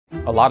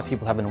A lot of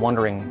people have been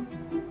wondering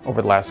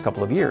over the last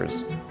couple of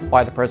years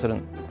why the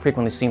president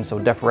frequently seems so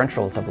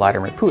deferential to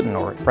Vladimir Putin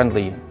or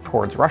friendly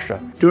towards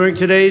Russia. During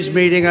today's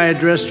meeting, I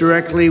addressed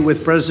directly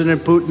with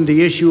President Putin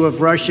the issue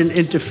of Russian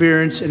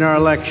interference in our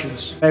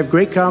elections. I have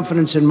great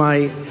confidence in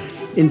my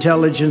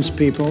intelligence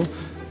people,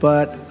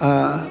 but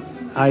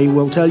I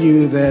will tell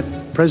you that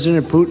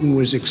President Putin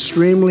was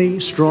extremely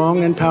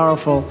strong and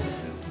powerful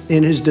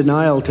in his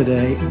denial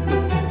today.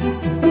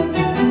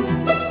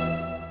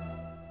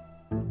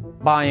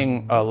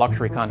 Buying a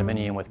luxury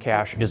condominium with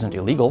cash isn't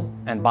illegal,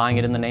 and buying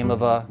it in the name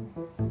of a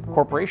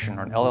corporation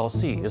or an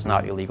LLC is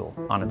not illegal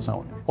on its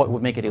own. What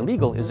would make it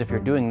illegal is if you're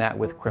doing that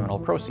with criminal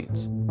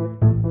proceeds.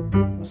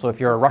 So if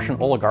you're a Russian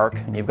oligarch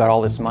and you've got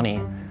all this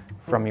money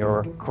from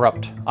your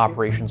corrupt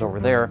operations over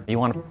there, you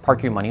want to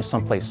park your money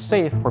someplace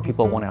safe where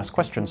people won't ask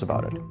questions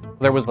about it.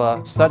 There was a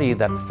study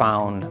that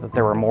found that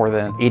there were more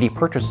than 80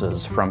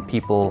 purchases from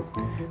people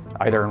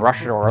either in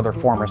Russia or other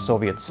former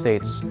Soviet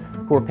states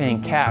who were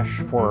paying cash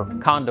for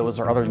condos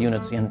or other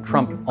units in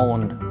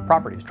Trump-owned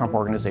properties, Trump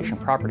Organization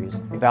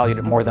properties, valued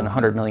at more than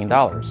 $100 million.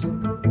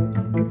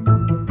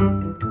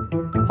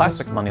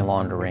 Classic money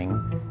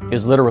laundering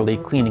is literally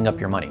cleaning up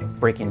your money.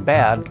 Breaking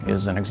Bad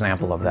is an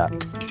example of that.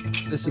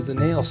 This is the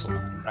nail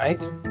salon,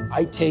 right?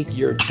 I take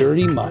your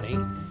dirty money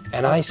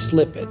and I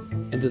slip it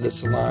into the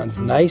salon's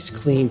nice,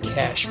 clean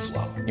cash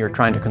flow. You're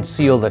trying to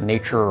conceal the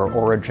nature or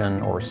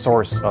origin or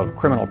source of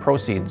criminal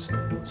proceeds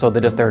so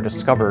that if they're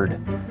discovered,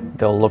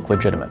 they'll look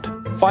legitimate.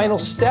 Final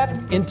step,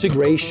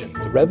 integration.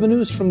 The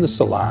revenues from the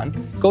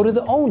salon go to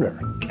the owner.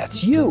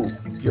 That's you.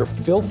 Your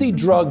filthy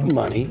drug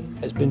money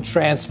has been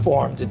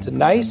transformed into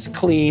nice,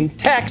 clean,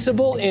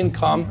 taxable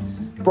income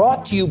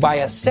brought to you by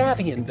a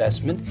savvy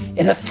investment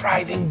in a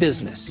thriving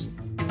business.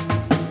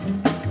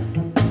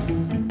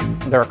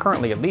 There are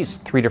currently at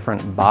least 3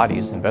 different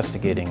bodies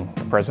investigating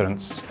the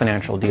president's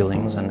financial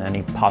dealings and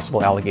any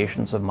possible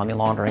allegations of money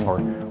laundering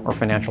or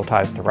financial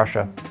ties to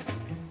Russia.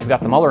 We've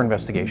got the Mueller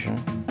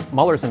investigation.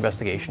 Mueller's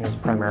investigation is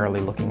primarily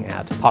looking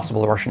at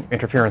possible Russian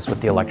interference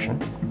with the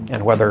election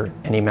and whether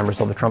any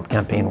members of the Trump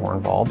campaign were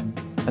involved.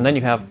 And then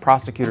you have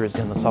prosecutors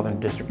in the Southern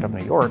District of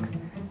New York,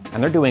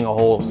 and they're doing a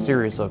whole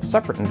series of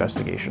separate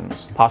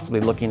investigations,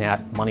 possibly looking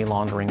at money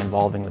laundering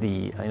involving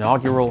the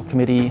inaugural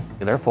committee.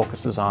 Their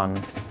focus is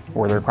on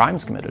were there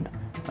crimes committed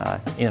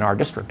in our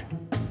district.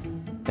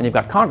 Then you've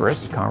got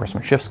Congress,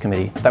 Congressman Schiff's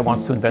committee, that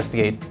wants to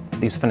investigate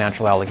these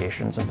financial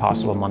allegations and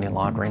possible money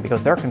laundering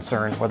because they're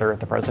concerned whether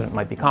the president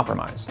might be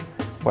compromised,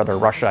 whether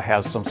Russia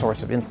has some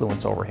source of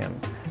influence over him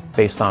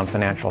based on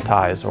financial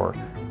ties or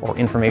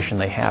information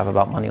they have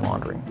about money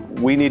laundering.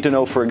 We need to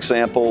know, for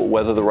example,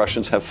 whether the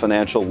Russians have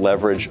financial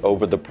leverage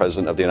over the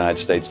President of the United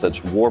States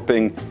that's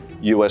warping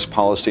U.S.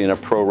 policy in a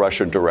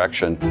pro-Russia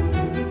direction.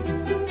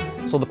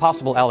 So the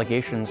possible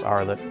allegations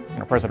are that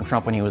President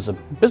Trump, when he was a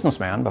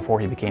businessman before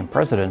he became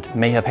president,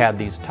 may have had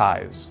these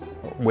ties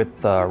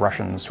with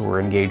Russians who were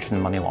engaged in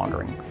money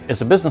laundering.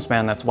 As a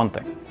businessman, that's one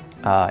thing.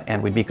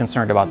 And we'd be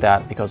concerned about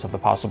that because of the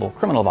possible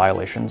criminal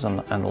violations and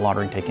the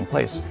laundering taking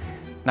place.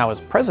 Now,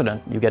 as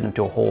president, you get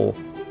into a whole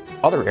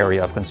other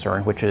area of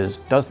concern, which is,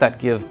 does that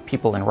give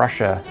people in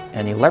Russia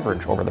any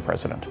leverage over the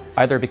president?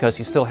 Either because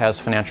he still has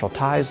financial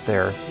ties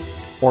there,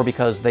 or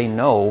because they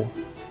know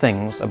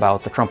things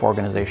about the Trump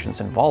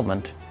Organization's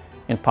involvement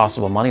in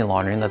possible money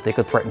laundering that they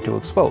could threaten to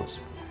expose.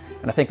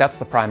 And I think that's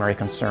the primary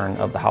concern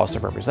of the House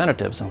of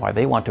Representatives and why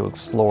they want to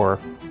explore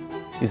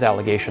these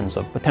allegations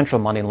of potential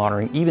money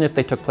laundering, even if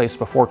they took place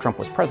before Trump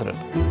was president.